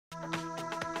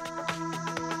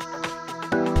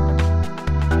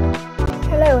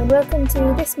and welcome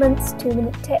to this month's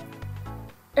 2-minute tip.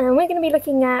 And we're going to be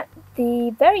looking at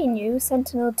the very new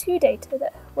Sentinel-2 data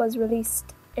that was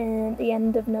released at the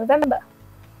end of November.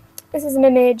 This is an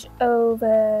image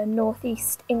over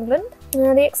northeast England.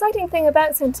 Now, the exciting thing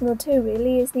about Sentinel-2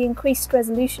 really is the increased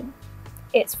resolution.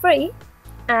 It's free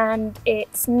and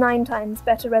it's 9 times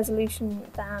better resolution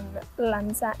than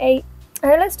Landsat 8.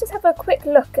 Let's just have a quick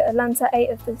look at a Landsat 8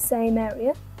 of the same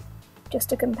area, just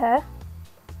to compare.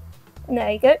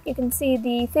 There you go, you can see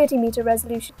the 30-metre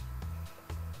resolution.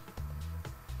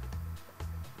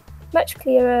 Much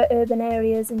clearer urban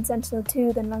areas in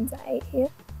Sentinel-2 than Landsat 8 here,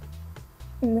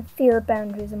 and the field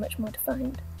boundaries are much more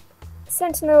defined.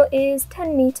 Sentinel is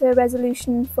 10-metre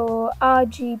resolution for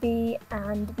RGB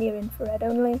and near-infrared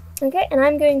only. Okay, and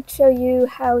I'm going to show you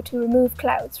how to remove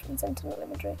clouds from Sentinel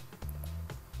imagery.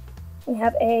 We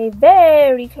have a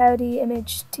very cloudy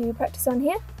image to practice on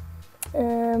here.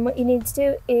 What you need to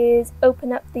do is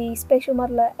open up the Spatial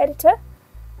Modeler editor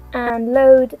and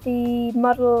load the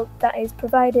model that is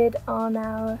provided on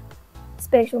our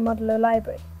Spatial Modeler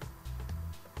library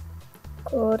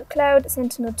called Cloud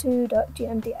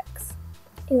Sentinel2.gmdx.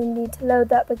 You'll need to load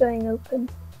that by going open.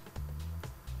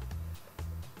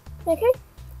 Okay,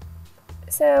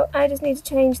 so I just need to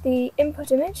change the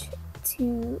input image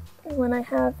to the one I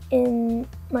have in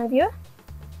my viewer.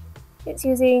 It's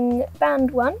using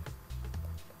band 1,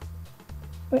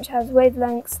 which has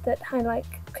wavelengths that highlight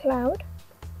cloud.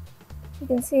 You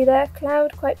can see there,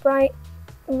 cloud quite bright,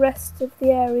 the rest of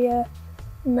the area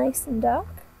nice and dark.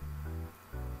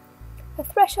 A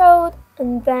threshold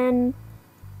and then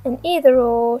an either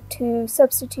or to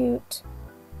substitute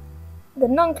the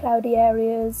non-cloudy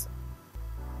areas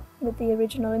with the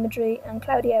original imagery and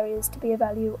cloudy areas to be a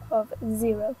value of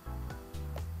 0.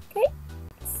 Okay,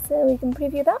 so we can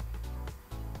preview that.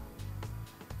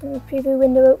 And the preview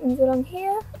window opens along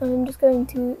here. I'm just going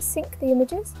to sync the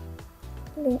images.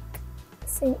 Link,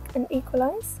 sync and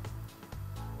equalize.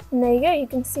 And there you go, you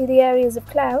can see the areas of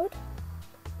cloud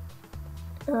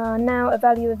are now a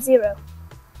value of 0,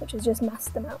 which has just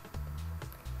masked them out.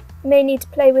 You may need to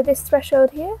play with this threshold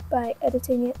here by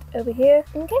editing it over here.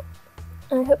 Okay,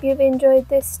 I hope you've enjoyed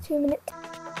this 2-minute